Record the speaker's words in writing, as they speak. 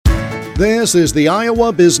This is the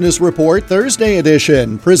Iowa Business Report Thursday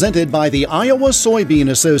edition, presented by the Iowa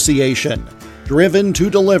Soybean Association, driven to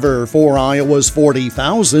deliver for Iowa's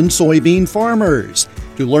 40,000 soybean farmers.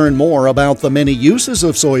 To learn more about the many uses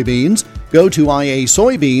of soybeans, go to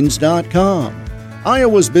iasoybeans.com.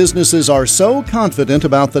 Iowa's businesses are so confident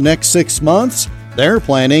about the next 6 months, they're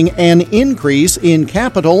planning an increase in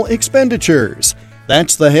capital expenditures.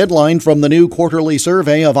 That's the headline from the new quarterly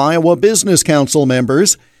survey of Iowa Business Council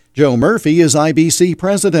members. Joe Murphy is IBC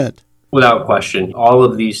president. Without question, all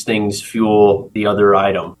of these things fuel the other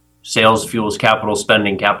item. Sales fuels capital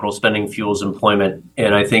spending fuels employment.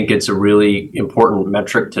 And I think it's a really important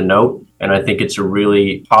metric to note. And I think it's a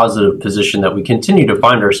really positive position that we continue to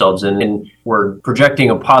find ourselves in. And we're projecting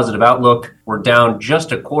a positive outlook. We're down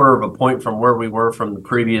just a quarter of a point from where we were from the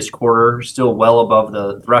previous quarter, still well above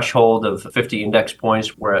the threshold of 50 index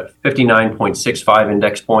points. We're at 59.65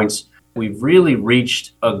 index points. We've really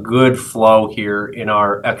reached a good flow here in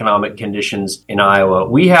our economic conditions in Iowa.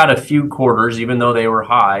 We had a few quarters, even though they were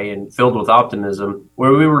high and filled with optimism,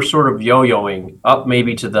 where we were sort of yo-yoing up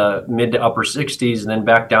maybe to the mid to upper 60s and then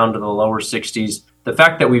back down to the lower 60s. The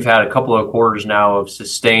fact that we've had a couple of quarters now of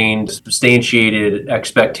substantiated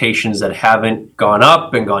expectations that haven't gone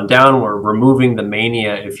up and gone down, we're removing the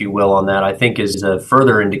mania, if you will, on that, I think is a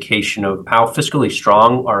further indication of how fiscally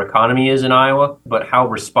strong our economy is in Iowa, but how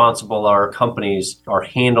responsible our companies are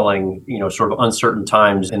handling, sort of uncertain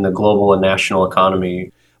times in the global and national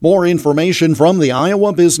economy. More information from the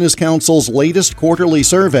Iowa Business Council's latest quarterly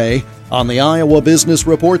survey on the Iowa Business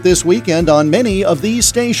Report this weekend on many of these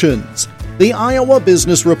stations. The Iowa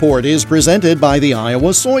Business Report is presented by the Iowa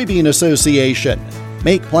Soybean Association.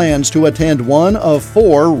 Make plans to attend one of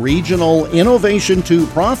 4 regional Innovation to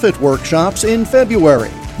Profit workshops in February.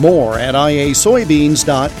 More at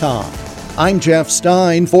iasoybeans.com. I'm Jeff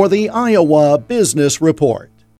Stein for the Iowa Business Report.